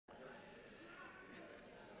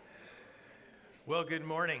Well, good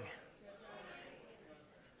morning.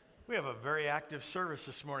 We have a very active service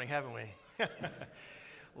this morning, haven't we? A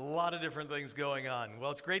lot of different things going on.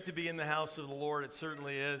 Well, it's great to be in the house of the Lord. It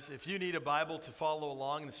certainly is. If you need a Bible to follow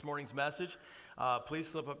along in this morning's message, please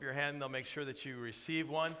slip up your hand and they'll make sure that you receive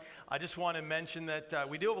one. I just want to mention that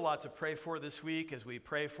we do have a lot to pray for this week as we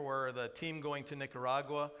pray for the team going to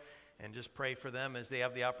Nicaragua and just pray for them as they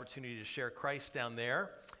have the opportunity to share Christ down there.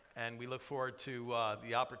 And we look forward to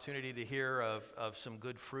the opportunity to hear of some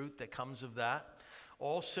good fruit that comes of that.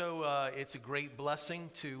 Also, it's a great blessing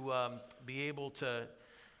to be able to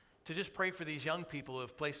just pray for these young people who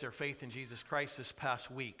have placed their faith in Jesus Christ this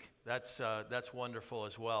past week. That's wonderful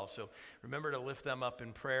as well. So remember to lift them up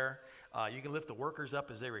in prayer. You can lift the workers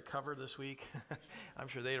up as they recover this week. I'm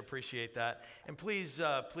sure they'd appreciate that. And please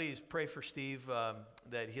pray for Steve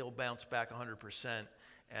that he'll bounce back 100%.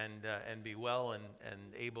 And be well and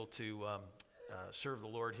able to serve the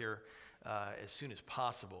Lord here as soon as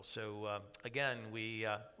possible. So again, we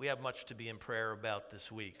have much to be in prayer about this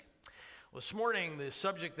week. Well, this morning, the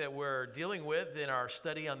subject that we're dealing with in our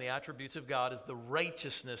study on the attributes of God is the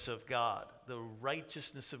righteousness of God. The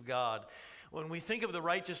righteousness of God. When we think of the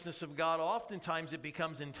righteousness of God, oftentimes it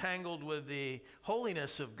becomes entangled with the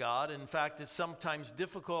holiness of God. In fact, it's sometimes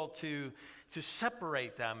difficult to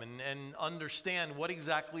separate them and understand what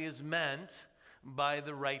exactly is meant by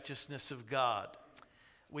the righteousness of God.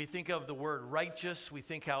 We think of the word righteous. We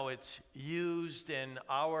think how it's used in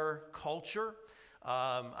our culture.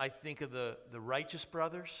 I think of the Righteous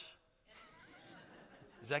Brothers.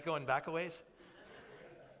 Is that going back a ways?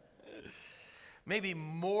 Maybe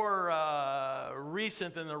more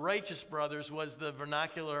recent than the Righteous Brothers was the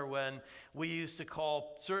vernacular when we used to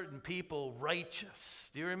call certain people righteous.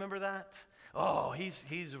 Do you remember that? Oh,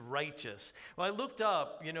 he's righteous. Well, I looked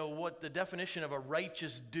up, what the definition of a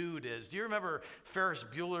righteous dude is. Do you remember Ferris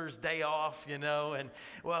Bueller's Day Off, and,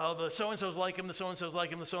 well, the so-and-so's like him, the so-and-so's like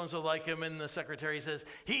him, the so-and-so like him, and the secretary says,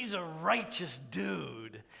 he's a righteous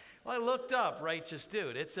dude. Well, I looked up righteous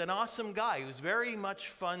dude. It's an awesome guy who's very much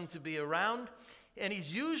fun to be around, and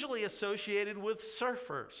he's usually associated with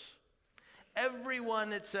surfers.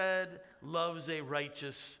 Everyone, it said, loves a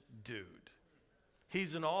righteous dude.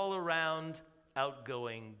 He's an all-around,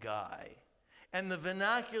 outgoing guy. And the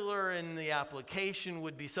vernacular in the application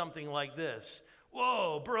would be something like this.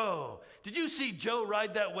 Whoa, bro, did you see Joe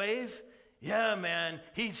ride that wave? Yeah, man,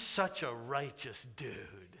 he's such a righteous dude.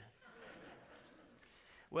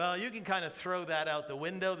 Well, you can kind of throw that out the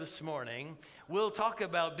window this morning. We'll talk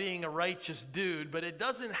about being a righteous dude, but it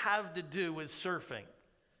doesn't have to do with surfing.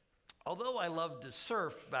 Although I loved to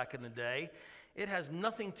surf back in the day, it has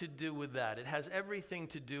nothing to do with that. It has everything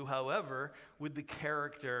to do, however, with the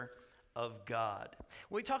character of God.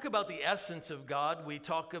 When we talk about the essence of God, we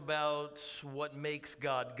talk about what makes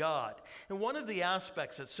God God. And one of the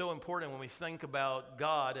aspects that's so important when we think about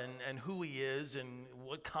God and who he is and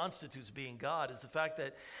what constitutes being God is the fact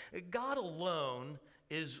that God alone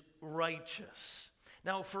is righteous.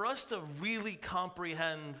 Now, for us to really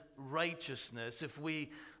comprehend righteousness, if we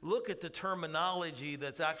look at the terminology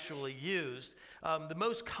that's actually used, the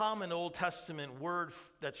most common Old Testament word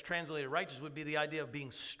that's translated righteous would be the idea of being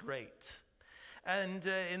straight. And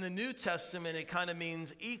in the New Testament, it kind of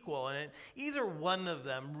means equal. And either one of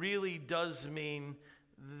them really does mean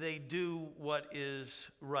they do what is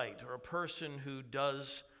right, or a person who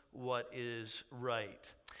does what is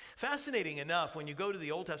right. Fascinating enough, when you go to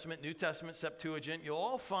the Old Testament, New Testament, Septuagint, you'll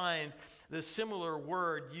all find the similar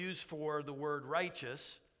word used for the word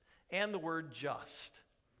righteous and the word just.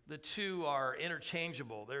 The two are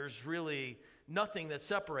interchangeable. There's really nothing that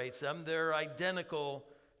separates them. They're identical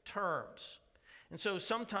terms. And so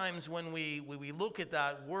sometimes when we look at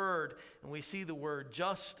that word and we see the word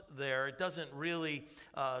just there, it doesn't really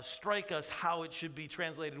strike us how it should be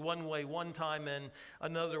translated one way one time and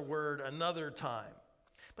another word another time.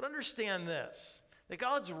 But understand this, that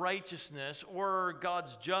God's righteousness or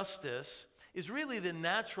God's justice is really the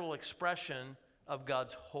natural expression of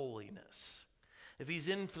God's holiness. If he's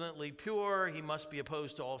infinitely pure, he must be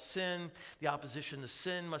opposed to all sin. The opposition to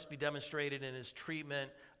sin must be demonstrated in his treatment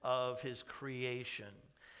of his creation.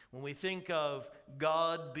 When we think of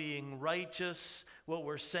God being righteous, what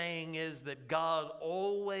we're saying is that God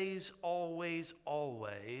always, always,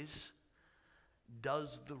 always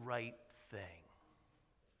does the right thing.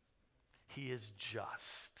 He is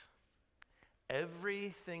just.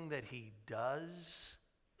 Everything that he does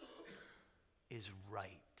is right.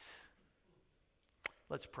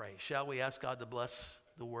 Let's pray. Shall we ask God to bless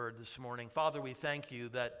the word this morning? Father, we thank you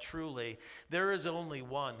that truly there is only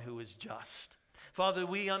one who is just. Father,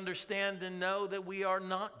 we understand and know that we are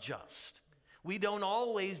not just. We don't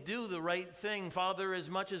always do the right thing, Father, as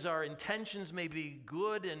much as our intentions may be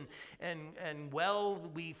good and well,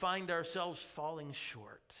 we find ourselves falling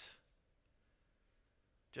short.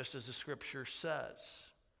 Just as the scripture says,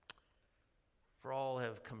 for all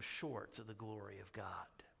have come short of the glory of God.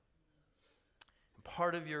 And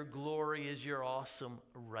part of your glory is your awesome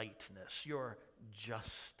rightness, your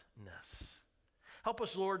justness. Help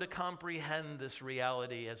us, Lord, to comprehend this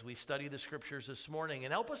reality as we study the scriptures this morning.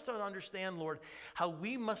 And help us to understand, Lord, how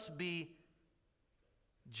we must be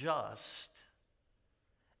just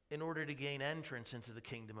in order to gain entrance into the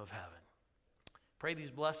kingdom of heaven. Pray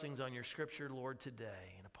these blessings on your scripture, Lord,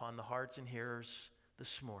 today and upon the hearts and hearers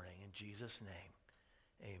this morning. In Jesus'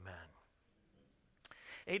 name, amen.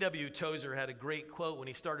 A.W. Tozer had a great quote when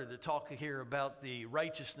he started to talk here about the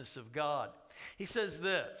righteousness of God. He says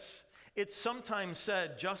this: "It's sometimes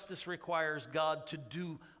said justice requires God to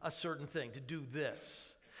do a certain thing, to do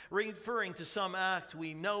this, referring to some act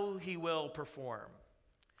we know he will perform.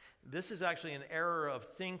 This is actually an error of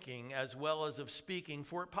thinking as well as of speaking,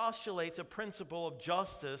 for it postulates a principle of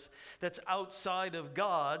justice that's outside of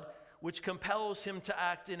God, which compels him to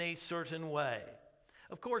act in a certain way.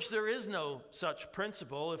 Of course, there is no such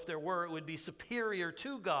principle. If there were, it would be superior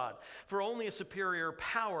to God, for only a superior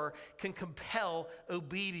power can compel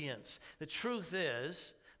obedience. The truth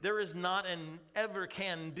is, there is not and ever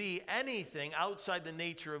can be anything outside the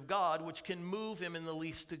nature of God which can move him in the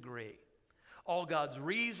least degree. All God's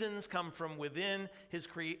reasons come from within his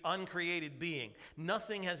uncreated being.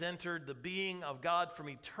 Nothing has entered the being of God from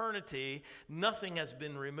eternity. Nothing has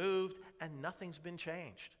been removed, and nothing's been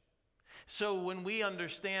changed. So when we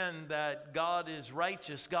understand that God is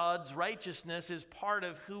righteous, God's righteousness is part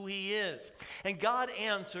of who he is. And God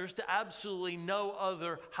answers to absolutely no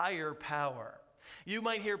other higher power. You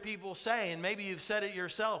might hear people say, and maybe you've said it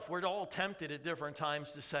yourself, we're all tempted at different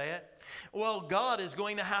times to say it, well, God is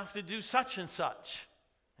going to have to do such and such.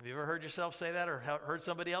 Have you ever heard yourself say that or heard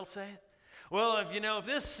somebody else say it? Well, if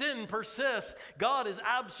this sin persists, God is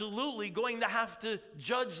absolutely going to have to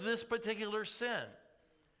judge this particular sin.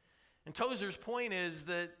 And Tozer's point is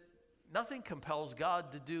that nothing compels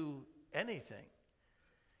God to do anything.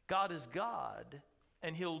 God is God,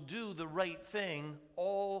 and he'll do the right thing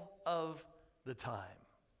all of the time.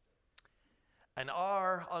 And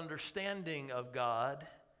our understanding of God,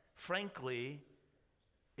 frankly,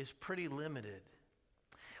 is pretty limited.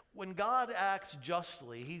 When God acts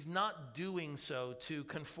justly, he's not doing so to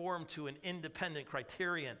conform to an independent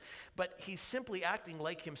criterion, but he's simply acting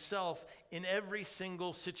like himself in every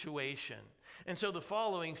single situation. And so the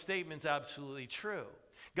following statement's absolutely true.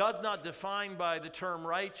 God's not defined by the term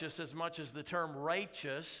righteous as much as the term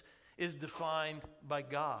righteous is defined by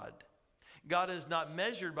God. God is not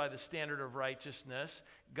measured by the standard of righteousness.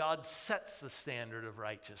 God sets the standard of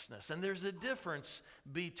righteousness. And there's a difference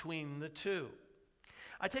between the two.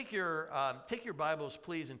 I take your Bibles,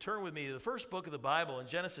 please, and turn with me to the first book of the Bible in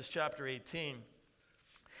Genesis chapter 18.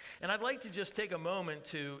 And I'd like to just take a moment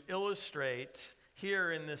to illustrate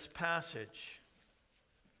here in this passage,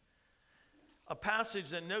 a passage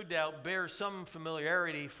that no doubt bears some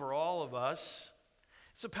familiarity for all of us.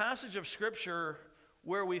 It's a passage of Scripture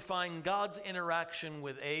where we find God's interaction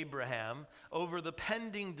with Abraham over the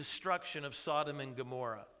pending destruction of Sodom and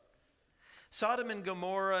Gomorrah. Sodom and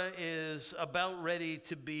Gomorrah is about ready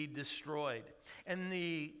to be destroyed. And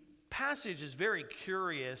the passage is very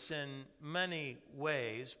curious in many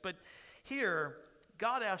ways. But here,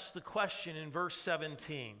 God asks the question in verse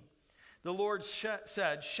 17. The Lord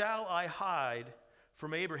said, "Shall I hide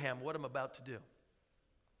from Abraham what I'm about to do?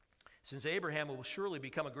 Since Abraham will surely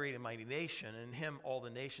become a great and mighty nation, and in him all the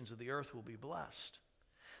nations of the earth will be blessed.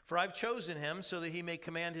 For I've chosen him so that he may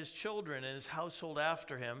command his children and his household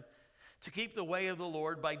after him to keep the way of the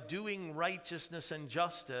Lord by doing righteousness and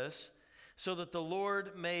justice, so that the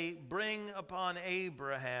Lord may bring upon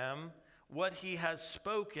Abraham what he has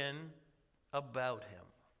spoken about him."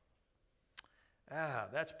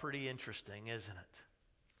 That's pretty interesting, isn't it?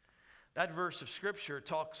 That verse of Scripture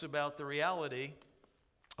talks about the reality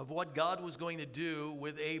of what God was going to do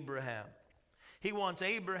with Abraham. He wants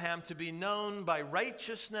Abraham to be known by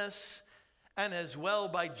righteousness and as well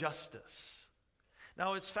by justice.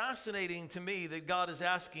 Now, it's fascinating to me that God is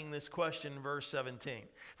asking this question in verse 17.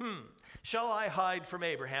 Shall I hide from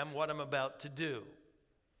Abraham what I'm about to do?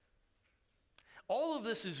 All of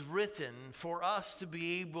this is written for us to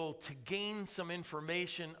be able to gain some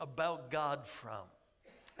information about God from.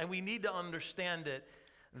 And we need to understand it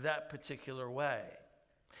that particular way.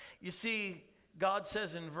 You see, God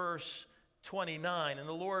says in verse 29, "And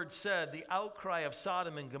the Lord said, the outcry of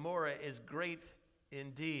Sodom and Gomorrah is great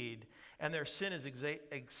indeed, and their sin is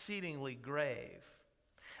exceedingly grave.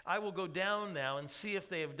 I will go down now and see if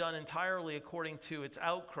they have done entirely according to its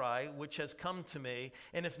outcry, which has come to me,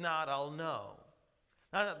 and if not, I'll know.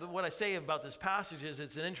 Now, what I say about this passage is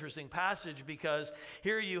it's an interesting passage because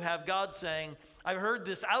here you have God saying, I've heard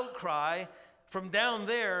this outcry from down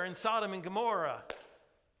there in Sodom and Gomorrah.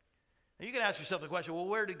 And you can ask yourself the question, well,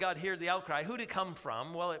 where did God hear the outcry? Who did it come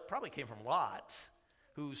from? Well, it probably came from Lot,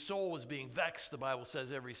 whose soul was being vexed, the Bible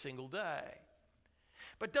says, every single day.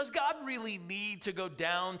 But does God really need to go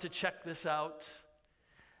down to check this out?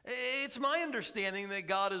 It's my understanding that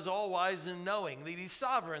God is all-wise and knowing, that he's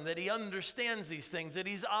sovereign, that he understands these things, that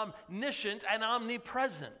he's omniscient and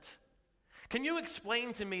omnipresent. Can you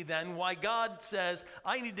explain to me then why God says,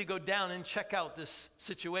 I need to go down and check out this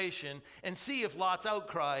situation and see if Lot's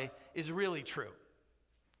outcry is really true?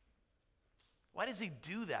 Why does he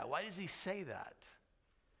do that? Why does he say that?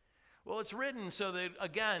 Well, it's written so that,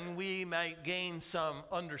 again, we might gain some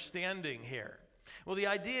understanding here. Well, the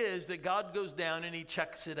idea is that God goes down and he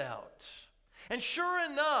checks it out. And sure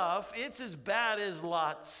enough, it's as bad as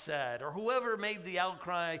Lot said, or whoever made the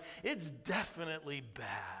outcry, it's definitely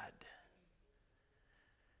bad.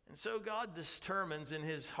 And so God determines in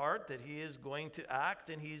his heart that he is going to act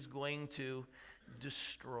and he's going to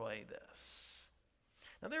destroy this.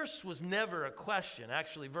 Now, there was never a question.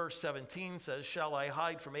 Actually, verse 17 says, shall I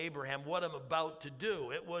hide from Abraham what I'm about to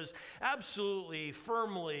do? It was absolutely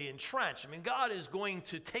firmly entrenched. I mean, God is going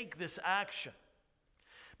to take this action.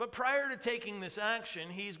 But prior to taking this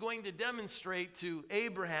action, he's going to demonstrate to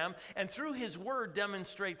Abraham, and through his word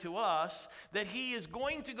demonstrate to us, that he is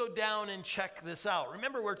going to go down and check this out.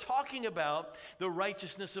 Remember, we're talking about the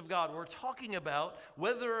righteousness of God. We're talking about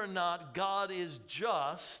whether or not God is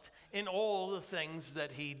just in all the things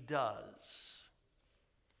that he does.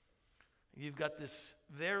 You've got this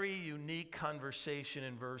very unique conversation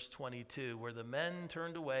in verse 22 where the men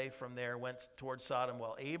turned away from there, went toward Sodom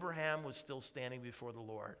while Abraham was still standing before the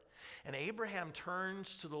Lord. And Abraham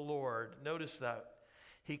turns to the Lord. Notice that.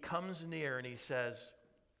 He comes near and he says,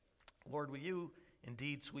 Lord, will you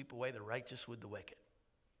indeed sweep away the righteous with the wicked?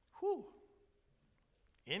 Whew.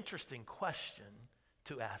 Interesting question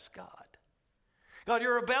to ask God. God,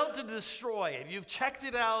 you're about to destroy it. You've checked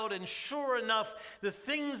it out, and sure enough, the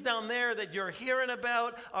things down there that you're hearing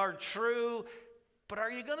about are true. But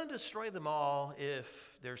are you going to destroy them all if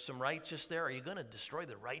there's some righteous there? Are you going to destroy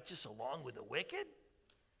the righteous along with the wicked?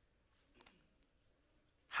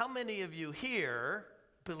 How many of you here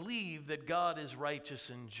believe that God is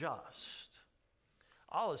righteous and just?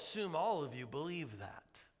 I'll assume all of you believe that,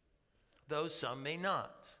 though some may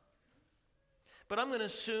not. But I'm going to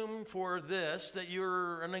assume for this that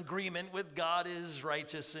you're in agreement with God is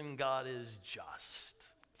righteous and God is just.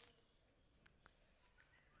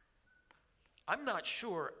 I'm not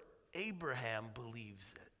sure Abraham believes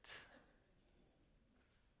it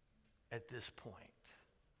at this point.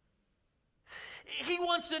 He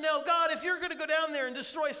wants to know, God, if you're going to go down there and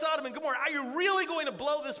destroy Sodom and Gomorrah, are you really going to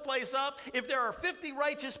blow this place up? If there are 50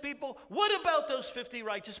 righteous people, what about those 50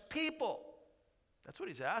 righteous people? That's what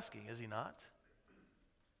he's asking, is he not?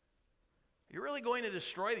 You're really going to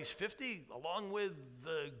destroy these 50 along with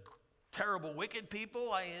the terrible wicked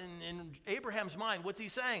people? In Abraham's mind, what's he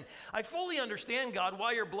saying? I fully understand, God,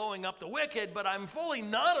 why you're blowing up the wicked, but I'm fully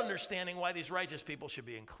not understanding why these righteous people should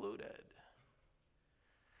be included.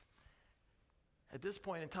 At this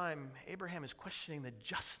point in time, Abraham is questioning the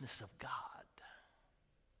justness of God.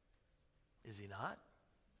 Is he not?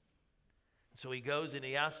 So he goes and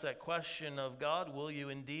he asks that question of God, will you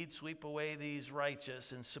indeed sweep away these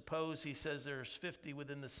righteous? And suppose he says there's 50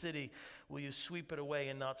 within the city, will you sweep it away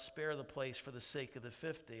and not spare the place for the sake of the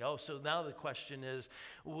 50? Oh, so now the question is,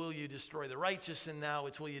 will you destroy the righteous? And now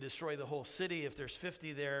it's, will you destroy the whole city? If there's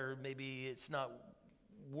 50 there, maybe it's not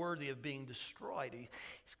worthy of being destroyed.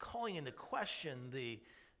 He's calling into question the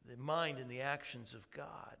mind and the actions of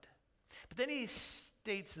God. But then he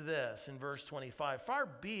states this in verse 25, far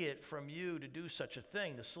be it from you to do such a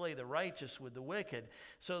thing, to slay the righteous with the wicked,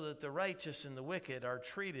 so that the righteous and the wicked are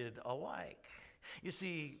treated alike. You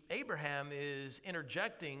see, Abraham is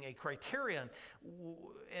interjecting a criterion,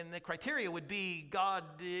 and the criteria would be, God,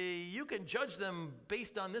 you can judge them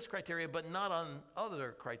based on this criteria, but not on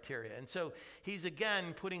other criteria. And so he's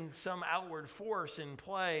again putting some outward force in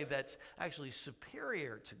play that's actually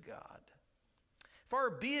superior to God. Far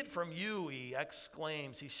be it from you, he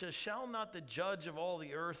exclaims. He says, shall not the judge of all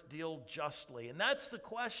the earth deal justly? And that's the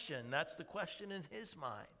question. That's the question in his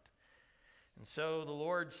mind. And so the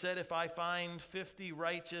Lord said, if I find 50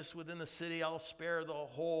 righteous within the city, I'll spare the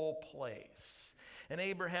whole place. And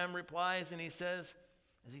Abraham replies and he says,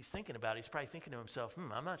 As he's thinking about it, he's probably thinking to himself,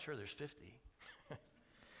 I'm not sure there's 50.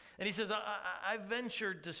 And he says, I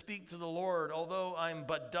ventured to speak to the Lord, although I'm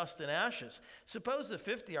but dust and ashes. Suppose the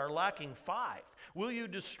 50 are lacking 5. Will you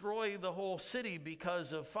destroy the whole city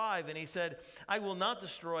because of 5? And he said, I will not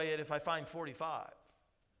destroy it if I find 45.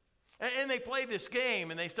 And they play this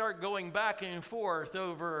game, and they start going back and forth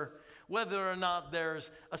over whether or not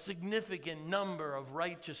there's a significant number of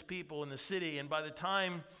righteous people in the city. And by the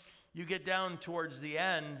time you get down towards the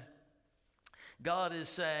end, God is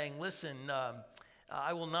saying, listen,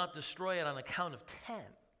 I will not destroy it on account of 10.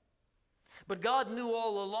 But God knew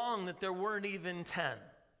all along that there weren't even 10.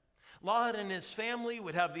 Lot and his family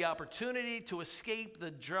would have the opportunity to escape the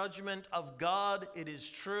judgment of God. It is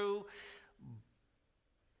true.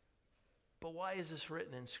 But why is this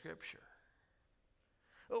written in Scripture?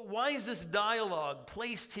 Why is this dialogue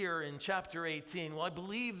placed here in chapter 18? Well, I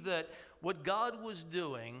believe that what God was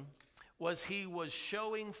doing was he was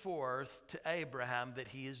showing forth to Abraham that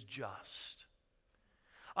he is just.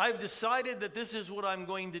 I've decided that this is what I'm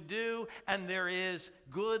going to do, and there is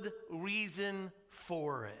good reason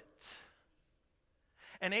for it.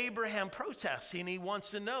 And Abraham protests, and he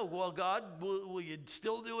wants to know, well, God, will you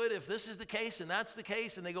still do it if this is the case and that's the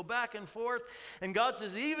case? And they go back and forth. And God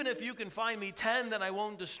says, even if you can find me 10, then I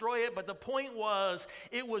won't destroy it. But the point was,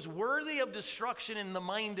 it was worthy of destruction in the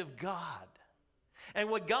mind of God. And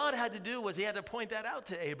what God had to do was he had to point that out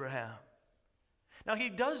to Abraham. Now,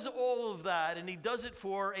 he does all of that, and he does it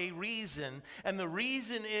for a reason. And the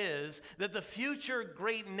reason is that the future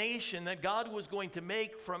great nation that God was going to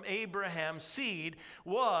make from Abraham's seed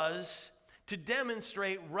was to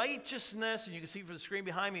demonstrate righteousness, and you can see from the screen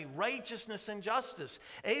behind me, righteousness and justice.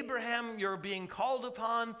 Abraham, you're being called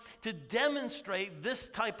upon to demonstrate this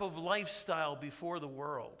type of lifestyle before the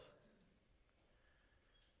world.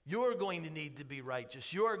 You're going to need to be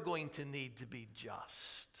righteous. You're going to need to be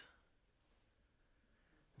just.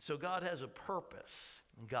 So God has a purpose,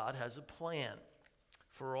 and God has a plan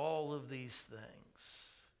for all of these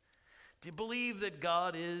things. Do you believe that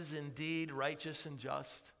God is indeed righteous and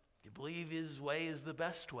just? Do you believe his way is the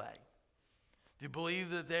best way? Do you believe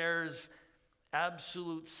that there's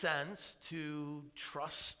absolute sense to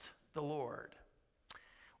trust the Lord?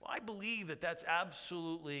 Well, I believe that that's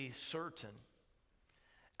absolutely certain.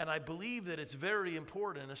 And I believe that it's very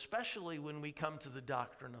important, especially when we come to the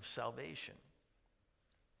doctrine of salvation.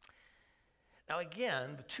 Now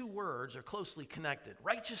again, the two words are closely connected,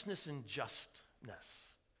 righteousness and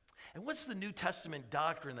justness. And what's the New Testament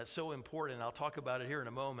doctrine that's so important? I'll talk about it here in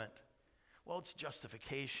a moment. Well, it's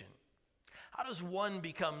justification. How does one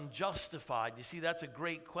become justified? You see, that's a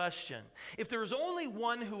great question. If there's only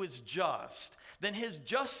one who is just, then his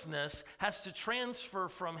justness has to transfer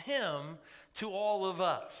from him to all of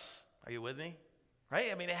us. Are you with me?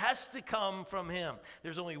 Right? I mean, it has to come from him.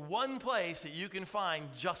 There's only one place that you can find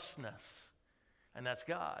justness, and that's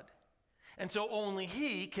God. And so only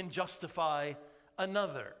he can justify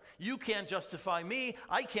another. You can't justify me.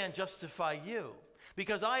 I can't justify you.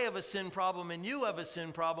 Because I have a sin problem and you have a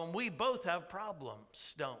sin problem. We both have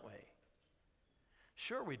problems, don't we?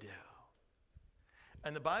 Sure we do.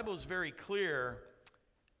 And the Bible is very clear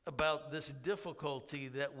about this difficulty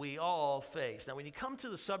that we all face. Now, when you come to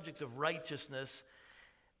the subject of righteousness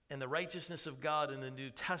and the righteousness of God in the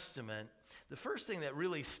New Testament, the first thing that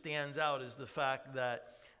really stands out is the fact that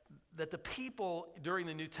the people during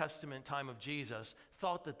the New Testament time of Jesus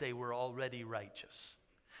thought that they were already righteous.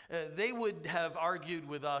 They would have argued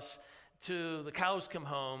with us till the cows come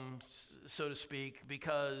home, so to speak,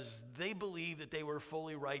 because they believed that they were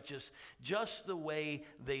fully righteous just the way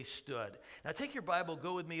they stood. Now take your Bible,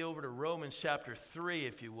 go with me over to Romans chapter 3,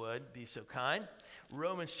 if you would, be so kind.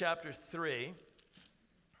 Romans chapter 3.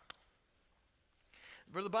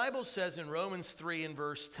 For the Bible says in Romans 3 and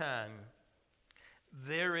verse 10,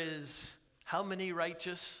 there is how many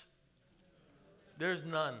righteous? There's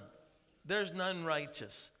none. There's none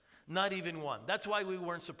righteous. Not even one. That's why we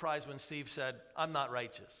weren't surprised when Steve said, I'm not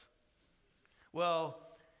righteous. Well,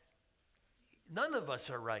 none of us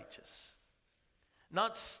are righteous.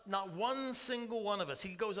 Not one single one of us.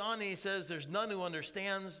 He goes on and he says, there's none who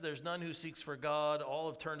understands. There's none who seeks for God. All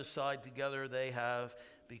have turned aside together. They have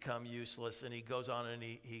become useless. And he goes on and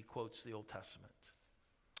he quotes the Old Testament.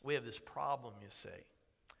 We have this problem, you see.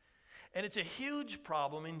 And it's a huge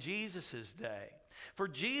problem in Jesus' day. For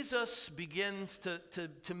Jesus begins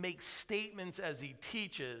to make statements as he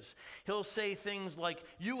teaches. He'll say things like,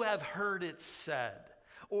 you have heard it said,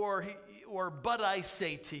 or but I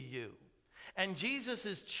say to you. And Jesus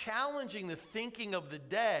is challenging the thinking of the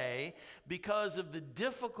day because of the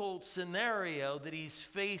difficult scenario that he's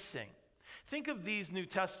facing. Think of these New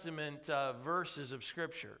Testament verses of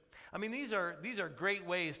Scripture. I mean, these are great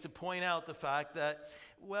ways to point out the fact that,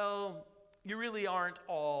 well, you really aren't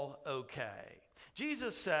all okay.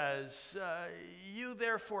 Jesus says, you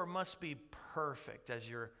therefore must be perfect as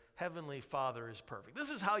your heavenly Father is perfect. This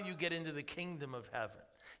is how you get into the kingdom of heaven.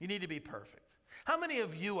 You need to be perfect. How many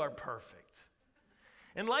of you are perfect?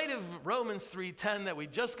 In light of Romans 3:10 that we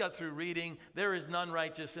just got through reading, there is none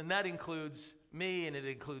righteous, and that includes me and it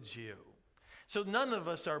includes you. So none of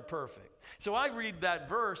us are perfect. So I read that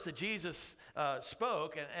verse that Jesus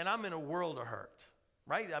spoke, and I'm in a world of hurt,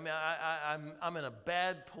 right? I mean, I'm in a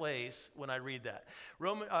bad place when I read that.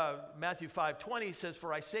 Matthew 5:20 says,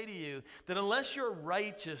 "For I say to you that unless your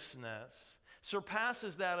righteousness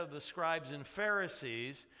surpasses that of the scribes and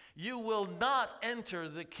Pharisees, you will not enter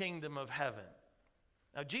the kingdom of heaven."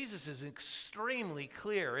 Now, Jesus is extremely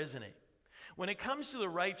clear, isn't he? When it comes to the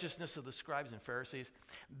righteousness of the scribes and Pharisees,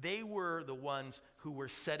 they were the ones who were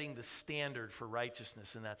setting the standard for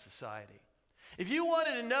righteousness in that society. If you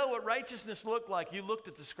wanted to know what righteousness looked like, you looked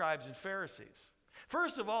at the scribes and Pharisees.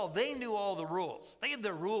 First of all, they knew all the rules. They had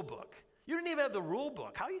their rule book. You didn't even have the rule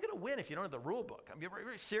book. How are you going to win if you don't have the rule book? I mean,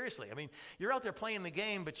 seriously. I mean, you're out there playing the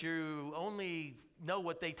game, but you only know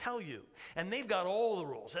what they tell you. And they've got all the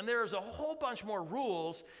rules. And there's a whole bunch more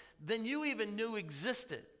rules than you even knew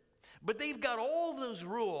existed. But they've got all those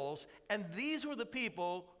rules, and these were the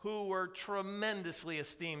people who were tremendously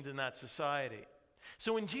esteemed in that society.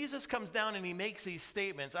 So when Jesus comes down and he makes these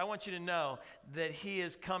statements, I want you to know that he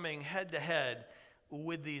is coming head to head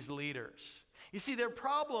with these leaders. You see, their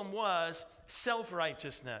problem was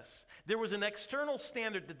self-righteousness. There was an external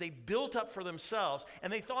standard that they built up for themselves,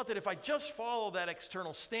 and they thought that if I just follow that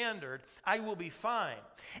external standard, I will be fine.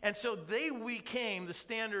 And so they became the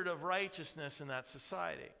standard of righteousness in that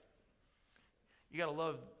society. You got to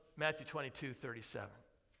love Matthew 22:37.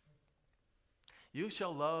 You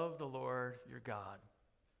shall love the Lord your God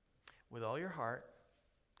with all your heart,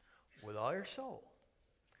 with all your soul,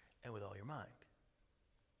 and with all your mind.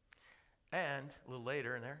 And a little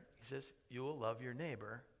later in there, he says, you will love your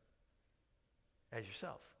neighbor as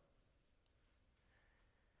yourself.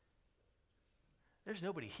 There's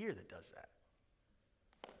nobody here that does that.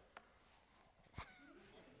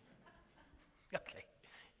 Okay.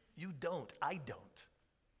 You don't. I don't.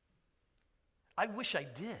 I wish I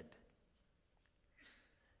did.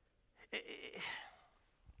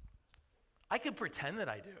 I could pretend that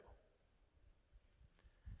I do.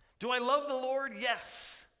 Do I love the Lord?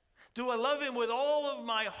 Yes. Do I love him with all of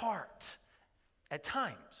my heart? At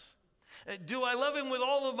times. Do I love him with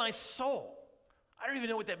all of my soul? I don't even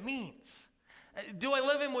know what that means. Do I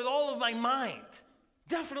love him with all of my mind?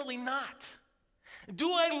 Definitely not.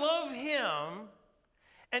 Do I love him,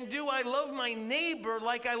 and do I love my neighbor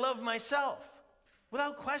like I love myself?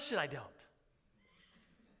 Without question, I don't.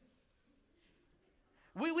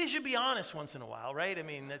 We should be honest once in a while, right? I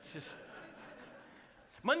mean, that's just...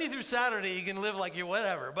 Monday through Saturday, you can live like you're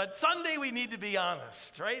whatever. But Sunday, we need to be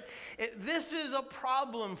honest, right? This is a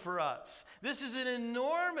problem for us. This is an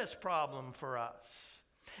enormous problem for us.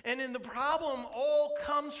 And the problem all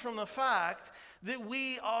comes from the fact that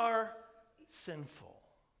we are sinful.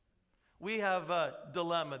 We have a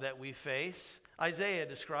dilemma that we face. Isaiah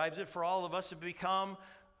describes it. For all of us to become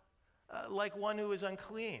like one who is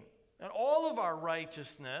unclean. And all of our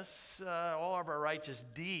righteousness, all of our righteous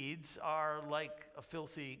deeds are like a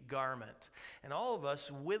filthy garment. And all of us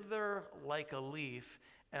wither like a leaf,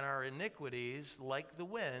 and our iniquities, like the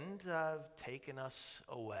wind, have taken us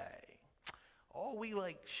away. All we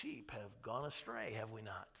like sheep have gone astray, have we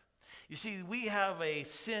not? You see, we have a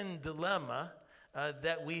sin dilemma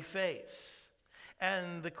that we face.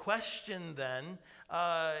 And the question then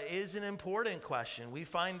is an important question. We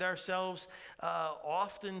find ourselves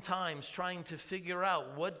oftentimes trying to figure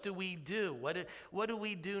out, what do we do? What do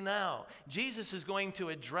we do now? Jesus is going to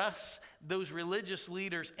address those religious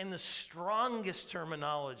leaders in the strongest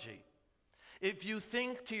terminology. If you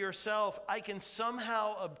think to yourself, I can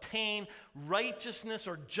somehow obtain righteousness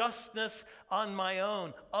or justness on my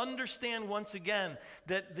own, understand once again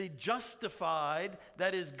that the justified,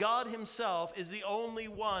 that is God himself, is the only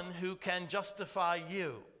one who can justify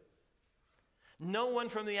you. No one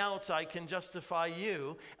from the outside can justify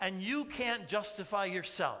you, and you can't justify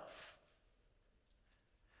yourself.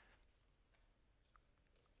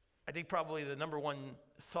 I think probably the number one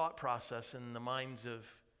thought process in the minds of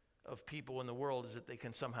people in the world is that they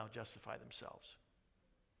can somehow justify themselves.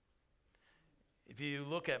 If you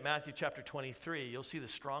look at Matthew chapter 23, you'll see the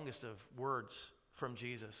strongest of words from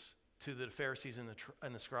Jesus to the Pharisees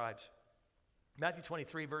and the scribes. Matthew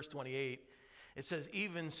 23, verse 28, it says,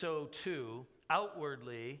 even so too,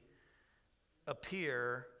 outwardly,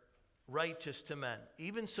 appear righteous to men.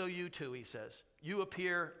 Even so you too, he says. You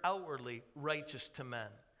appear outwardly righteous to men.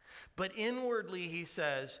 But inwardly, he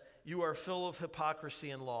says, you are full of hypocrisy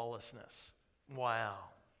and lawlessness. Wow.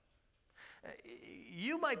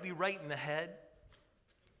 You might be right in the head,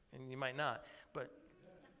 and you might not, but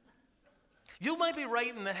you might be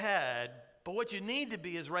right in the head, but what you need to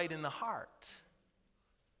be is right in the heart.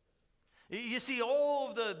 You see,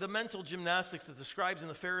 all of the mental gymnastics that the scribes and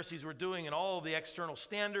the Pharisees were doing and all of the external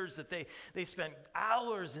standards that they spent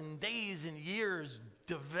hours and days and years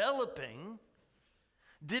developing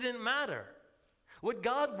didn't matter. What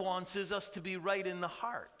God wants is us to be right in the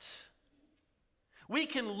heart. We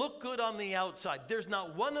can look good on the outside. There's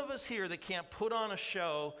not one of us here that can't put on a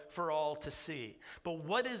show for all to see. But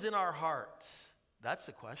what is in our hearts? That's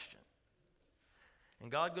the question. And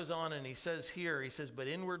God goes on and he says here, he says, but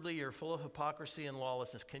inwardly you're full of hypocrisy and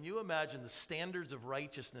lawlessness. Can you imagine the standards of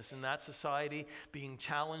righteousness in that society being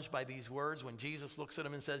challenged by these words when Jesus looks at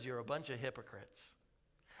them and says, you're a bunch of hypocrites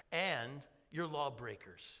and you're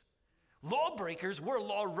lawbreakers. Lawbreakers, we're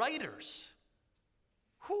law writers.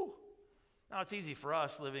 Whew. Now, it's easy for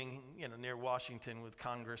us living, near Washington with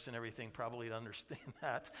Congress and everything probably to understand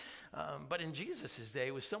that. But in Jesus' day,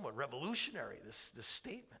 it was somewhat revolutionary, this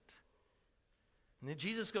statement. And then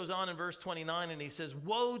Jesus goes on in verse 29 and he says,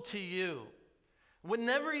 woe to you.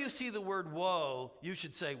 Whenever you see the word woe, you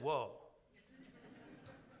should say whoa.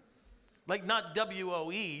 Like not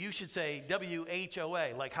W-O-E, you should say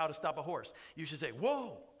W-H-O-A, like how to stop a horse. You should say,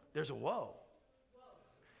 whoa, there's a woe.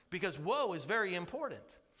 Because woe is very important.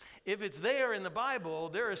 If it's there in the Bible,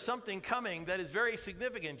 there is something coming that is very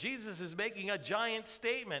significant. Jesus is making a giant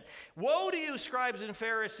statement. Woe to you, scribes and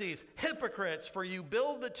Pharisees, hypocrites, for you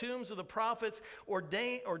build the tombs of the prophets,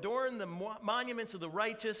 adorn the monuments of the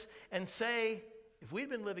righteous, and say, if we'd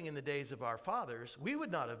been living in the days of our fathers, we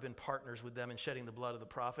would not have been partners with them in shedding the blood of the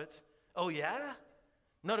prophets. Oh, yeah?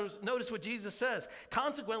 Notice what Jesus says.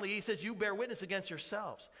 Consequently, he says, you bear witness against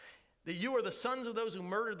yourselves, that you are the sons of those who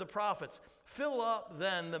murdered the prophets. Fill up,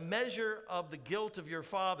 then, the measure of the guilt of your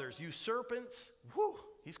fathers. You serpents, whew,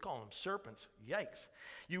 he's calling them serpents, yikes.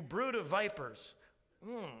 You brood of vipers.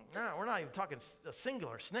 No, we're not even talking a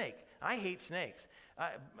singular snake. I hate snakes.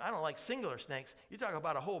 I don't like singular snakes. You talk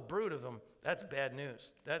about a whole brood of them, that's bad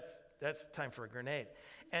news. That's time for a grenade.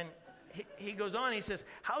 And he goes on, he says,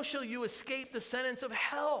 how shall you escape the sentence of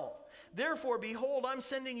hell? Therefore, behold, I'm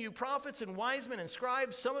sending you prophets and wise men and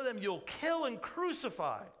scribes. Some of them you'll kill and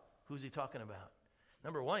crucify. Who's he talking about?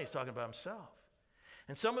 Number one, he's talking about himself.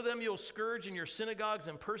 And some of them you'll scourge in your synagogues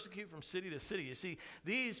and persecute from city to city. You see,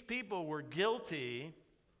 these people were guilty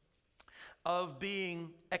of being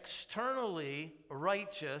externally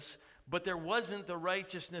righteous, but there wasn't the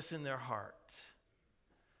righteousness in their heart.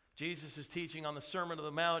 Jesus' teaching on the Sermon on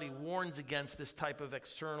the Mount, he warns against this type of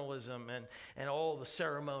externalism and all the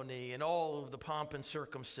ceremony and all of the pomp and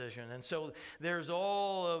circumcision. And so there's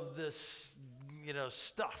all of this,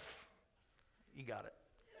 stuff. You got it.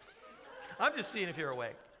 I'm just seeing if you're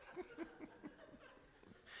awake.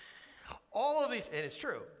 All of these, and it's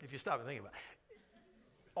true, if you stop and think about it.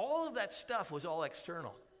 All of that stuff was all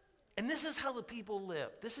external. And this is how the people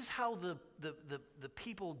lived. This is how the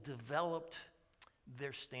people developed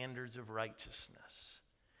their standards of righteousness.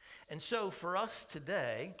 And so for us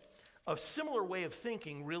today, a similar way of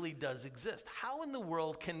thinking really does exist. How in the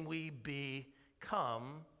world can we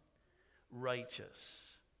become righteous?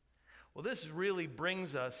 Well, this really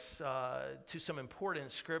brings us to some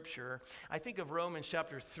important scripture. I think of Romans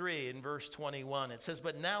chapter 3 and verse 21. It says,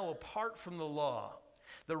 but now apart from the law,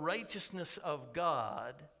 the righteousness of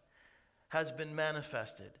God has been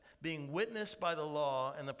manifested, being witnessed by the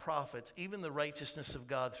law and the prophets, even the righteousness of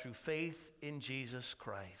God through faith in Jesus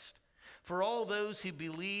Christ. For all those who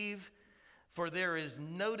believe, for there is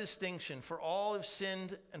no distinction, for all have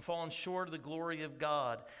sinned and fallen short of the glory of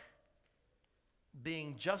God,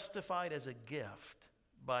 being justified as a gift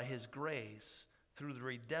by his grace through the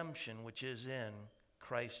redemption which is in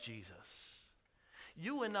Christ Jesus.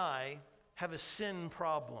 You and I have a sin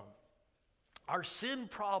problem. Our sin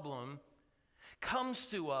problem comes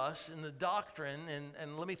to us in the doctrine,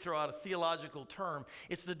 and let me throw out a theological term.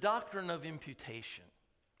 It's the doctrine of imputation,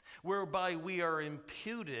 whereby we are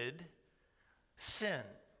imputed sin.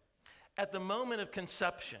 At the moment of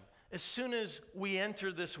conception, as soon as we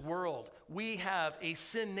enter this world, we have a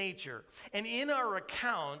sin nature. And in our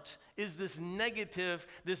account is this negative,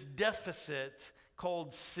 this deficit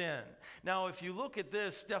called sin. Now, if you look at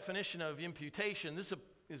this definition of imputation, this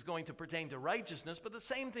is going to pertain to righteousness, but the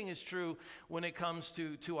same thing is true when it comes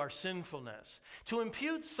to our sinfulness. To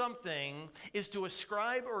impute something is to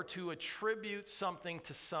ascribe or to attribute something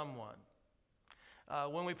to someone.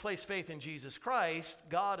 When we place faith in Jesus Christ,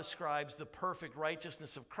 God ascribes the perfect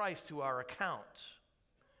righteousness of Christ to our account.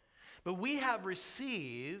 But we have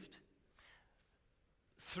received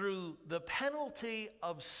through the penalty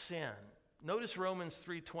of sin. Notice Romans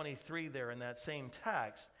 3:23 there in that same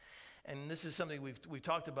text. And this is something we've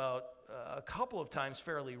talked about a couple of times,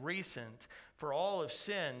 fairly recent. For all have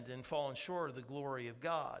sinned and fallen short of the glory of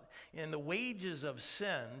God. And the wages of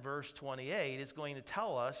sin, verse 28, is going to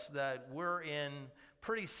tell us that we're in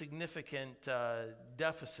pretty significant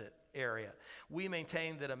deficit area. We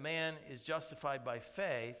maintain that a man is justified by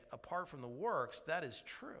faith apart from the works. That is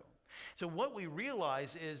true. So what we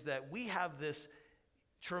realize is that we have this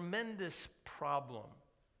tremendous problem.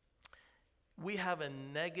 We have a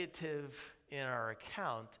negative in our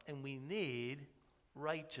account, and we need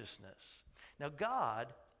righteousness. Now,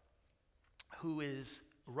 God, who is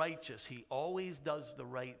righteous, he always does the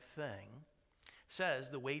right thing, says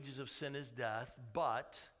the wages of sin is death,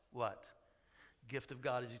 but what? Gift of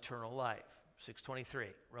God is eternal life.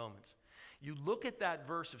 6:23, Romans. You look at that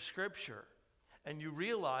verse of Scripture, and you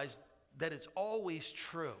realize that it's always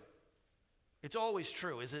true. It's always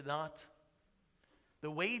true, is it not?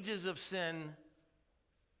 The wages of sin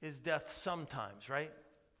is death sometimes, right?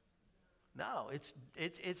 No, it's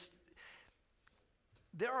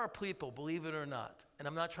there are people, believe it or not, and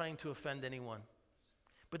I'm not trying to offend anyone,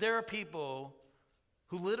 but there are people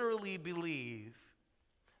who literally believe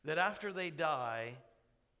that after they die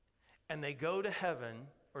and they go to heaven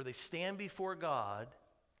or they stand before God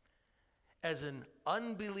as an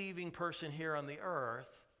unbelieving person here on the earth,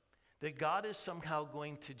 that God is somehow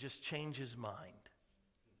going to just change his mind.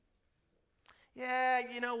 Yeah,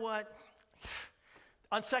 you know what?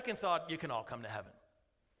 On second thought, you can all come to heaven.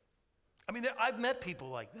 I mean, I've met people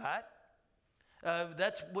like that.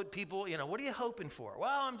 That's what people, what are you hoping for? Well,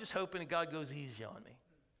 I'm just hoping that God goes easy on me.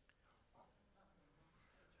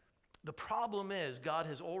 The problem is, God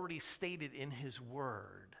has already stated in his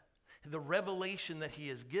word, the revelation that he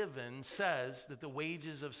has given says that the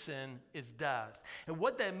wages of sin is death. And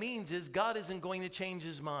what that means is God isn't going to change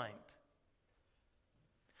his mind.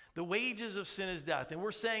 The wages of sin is death. And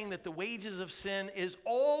we're saying that the wages of sin is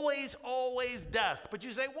always, always death. But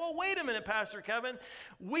you say, well, wait a minute, Pastor Kevin.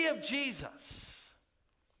 We have Jesus.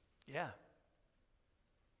 Yeah.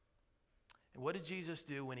 And what did Jesus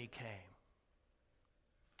do when he came?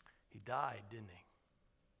 He died, didn't he?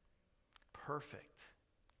 Perfect.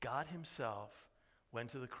 God himself went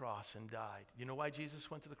to the cross and died. You know why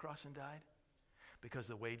Jesus went to the cross and died? Because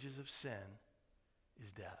the wages of sin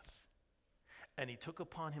is death. And he took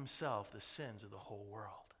upon himself the sins of the whole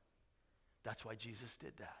world. That's why Jesus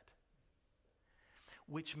did that.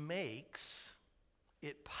 Which makes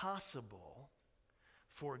it possible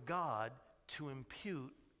for God to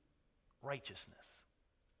impute righteousness.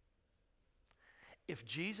 If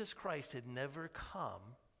Jesus Christ had never come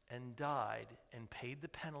and died and paid the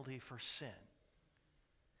penalty for sin,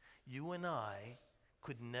 you and I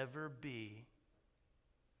could never be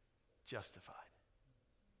justified.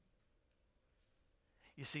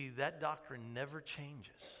 You see, that doctrine never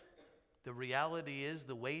changes. The reality is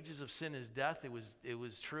the wages of sin is death. It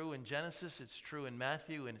was true in Genesis, it's true in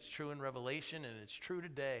Matthew, and it's true in Revelation, and it's true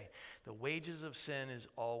today. The wages of sin is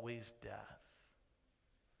always death.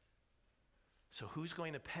 So who's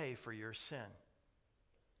going to pay for your sin?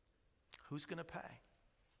 Who's going to pay?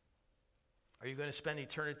 Are you going to spend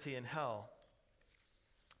eternity in hell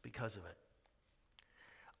because of it?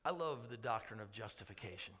 I love the doctrine of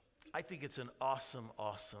justification. I think it's an awesome,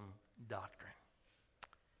 awesome doctrine.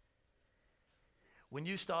 When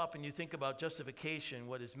you stop and you think about justification,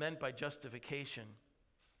 what is meant by justification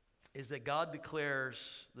is that God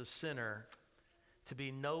declares the sinner to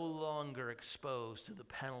be no longer exposed to the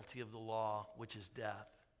penalty of the law, which is death,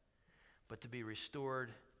 but to be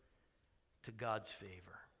restored to God's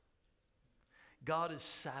favor. God is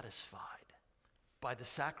satisfied by the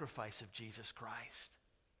sacrifice of Jesus Christ.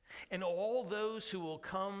 And all those who will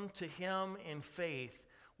come to him in faith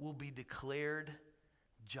will be declared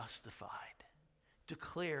justified,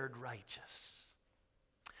 declared righteous.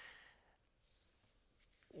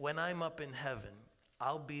 When I'm up in heaven,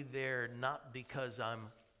 I'll be there not because I'm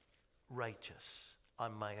righteous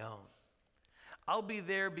on my own. I'll be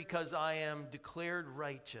there because I am declared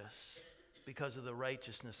righteous because of the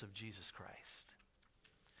righteousness of Jesus Christ.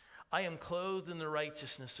 I am clothed in the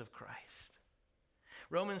righteousness of Christ.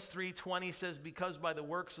 Romans 3:20 says, because by the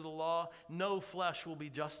works of the law, no flesh will be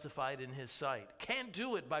justified in his sight. Can't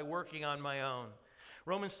do it by working on my own.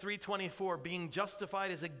 Romans 3:24, being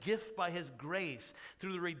justified as a gift by his grace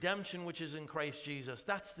through the redemption which is in Christ Jesus.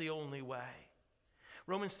 That's the only way.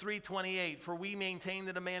 Romans 3:28, for we maintain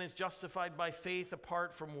that a man is justified by faith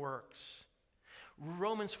apart from works.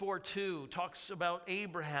 Romans 4:2 talks about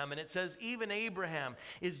Abraham, and it says, even Abraham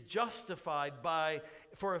is justified by,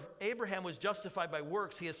 for if Abraham was justified by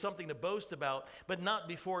works, he has something to boast about, but not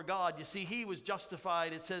before God. You see, he was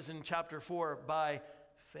justified, it says in chapter 4, by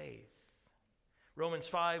faith. Romans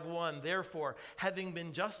 5:1, therefore, having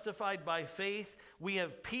been justified by faith, we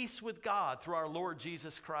have peace with God through our Lord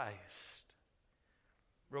Jesus Christ.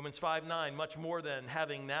 Romans 5:9, much more than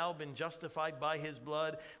having now been justified by his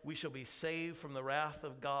blood, we shall be saved from the wrath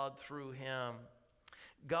of God through him.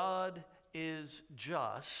 God is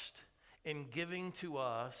just in giving to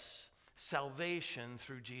us salvation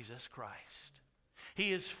through Jesus Christ.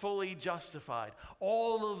 He is fully justified.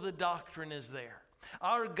 All of the doctrine is there.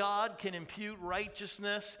 Our God can impute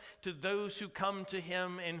righteousness to those who come to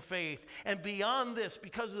him in faith. And beyond this,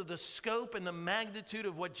 because of the scope and the magnitude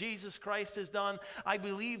of what Jesus Christ has done, I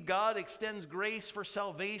believe God extends grace for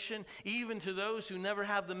salvation even to those who never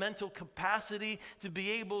have the mental capacity to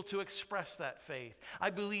be able to express that faith.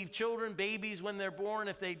 I believe children, babies, when they're born,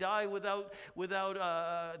 if they die without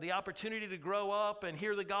the opportunity to grow up and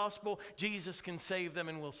hear the gospel, Jesus can save them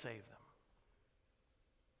and will save them.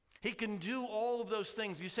 He can do all of those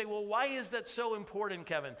things. You say, well, why is that so important,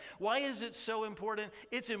 Kevin? Why is it so important?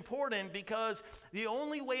 It's important because the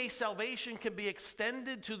only way salvation can be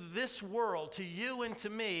extended to this world, to you and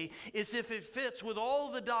to me, is if it fits with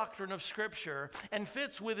all the doctrine of Scripture and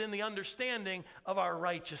fits within the understanding of our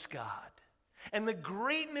righteous God. And the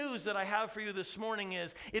great news that I have for you this morning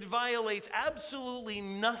is it violates absolutely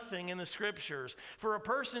nothing in the Scriptures for a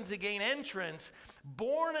person to gain entrance,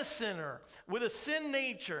 born a sinner, with a sin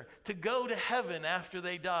nature, to go to heaven after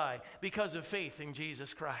they die because of faith in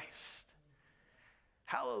Jesus Christ.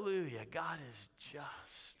 Hallelujah. God is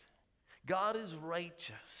just. God is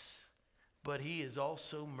righteous, but he is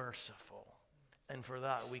also merciful. And for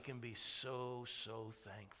that, we can be so, so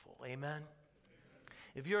thankful. Amen.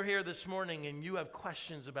 If you're here this morning and you have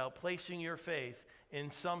questions about placing your faith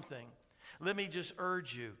in something, let me just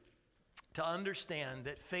urge you to understand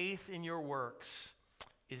that faith in your works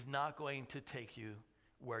is not going to take you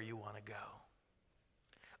where you want to go.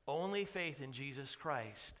 Only faith in Jesus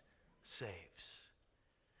Christ saves.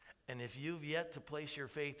 And if you've yet to place your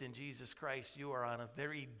faith in Jesus Christ, you are on a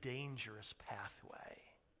very dangerous pathway.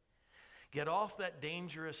 Get off that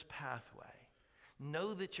dangerous pathway.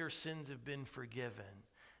 Know that your sins have been forgiven.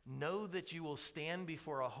 Know that you will stand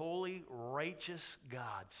before a holy, righteous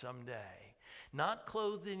God someday, not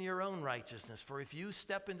clothed in your own righteousness. For if you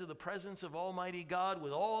step into the presence of Almighty God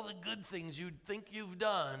with all the good things you think you've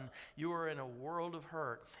done, you are in a world of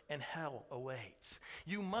hurt, and hell awaits.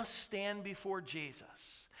 You must stand before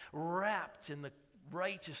Jesus, wrapped in the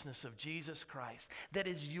righteousness of Jesus Christ that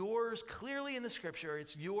is yours clearly in the Scripture.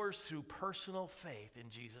 It's yours through personal faith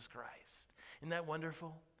in Jesus Christ. Isn't that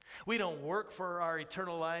wonderful? We don't work for our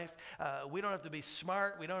eternal life. We don't have to be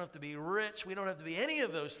smart. We don't have to be rich. We don't have to be any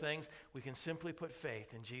of those things. We can simply put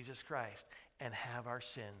faith in Jesus Christ and have our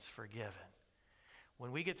sins forgiven.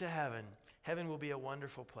 When we get to heaven, heaven will be a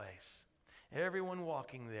wonderful place. Everyone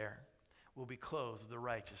walking there will be clothed with the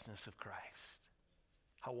righteousness of Christ.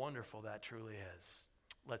 How wonderful that truly is.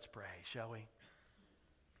 Let's pray, shall we?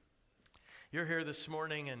 You're here this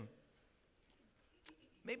morning, and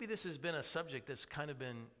maybe this has been a subject that's kind of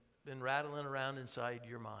been rattling around inside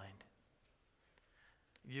your mind.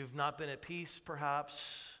 You've not been at peace, perhaps,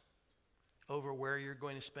 over where you're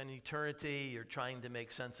going to spend eternity. You're trying to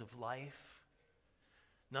make sense of life.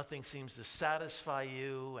 Nothing seems to satisfy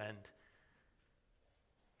you, and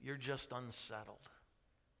you're just unsettled.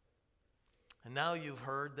 And now you've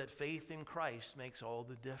heard that faith in Christ makes all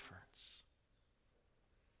the difference.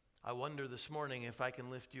 I wonder this morning if I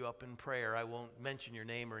can lift you up in prayer. I won't mention your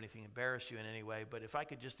name or anything, embarrass you in any way, but if I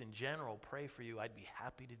could just in general pray for you, I'd be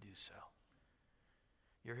happy to do so.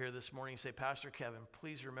 You're here this morning, you say, Pastor Kevin,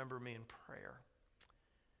 please remember me in prayer.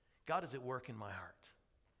 God is at work in my heart.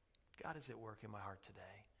 God is at work in my heart today.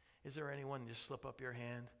 Is there anyone? Just slip up your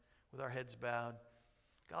hand with our heads bowed.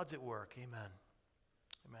 God's at work. Amen.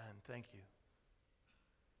 Amen. Thank you.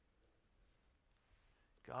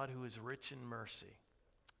 God, who is rich in mercy,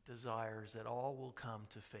 desires that all will come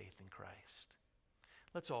to faith in Christ.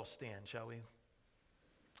 Let's all stand, shall we?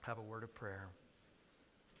 Have a word of prayer.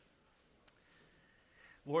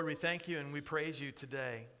 Lord, we thank you and we praise you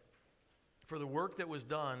today for the work that was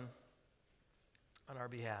done on our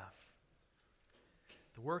behalf.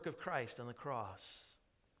 The work of Christ on the cross.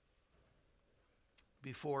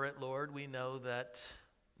 Before it, Lord, we know that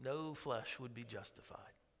no flesh would be justified.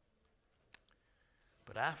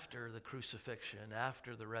 But after the crucifixion,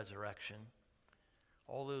 after the resurrection,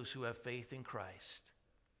 all those who have faith in Christ,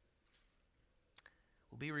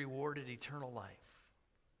 will be rewarded eternal life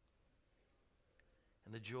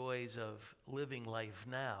and the joys of living life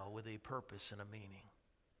now with a purpose and a meaning.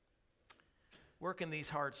 Work in these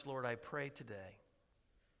hearts, Lord, I pray today.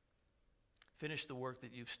 Finish the work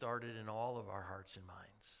that you've started in all of our hearts and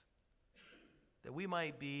minds, that we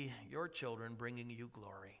might be your children bringing you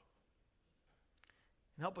glory.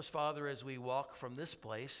 And help us, Father, as we walk from this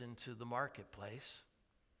place into the marketplace,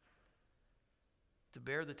 to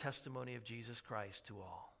bear the testimony of Jesus Christ to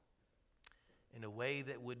all in a way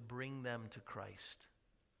that would bring them to Christ,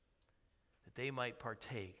 that they might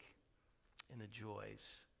partake in the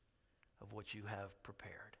joys of what you have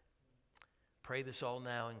prepared. Pray this all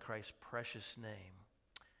now in Christ's precious name.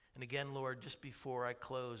 And again, Lord, just before I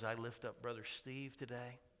close, I lift up Brother Steve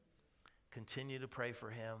today. Continue to pray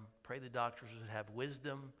for him. Pray the doctors would have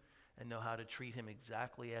wisdom and know how to treat him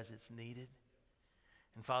exactly as it's needed.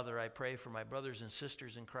 And Father, I pray for my brothers and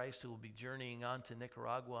sisters in Christ who will be journeying on to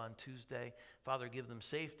Nicaragua on Tuesday. Father, give them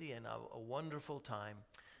safety and a wonderful time.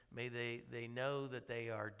 May they know that they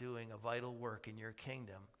are doing a vital work in your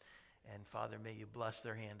kingdom. And Father, may you bless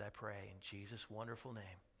their hand, I pray, in Jesus' wonderful name.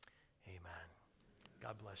 Amen.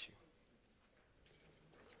 God bless you.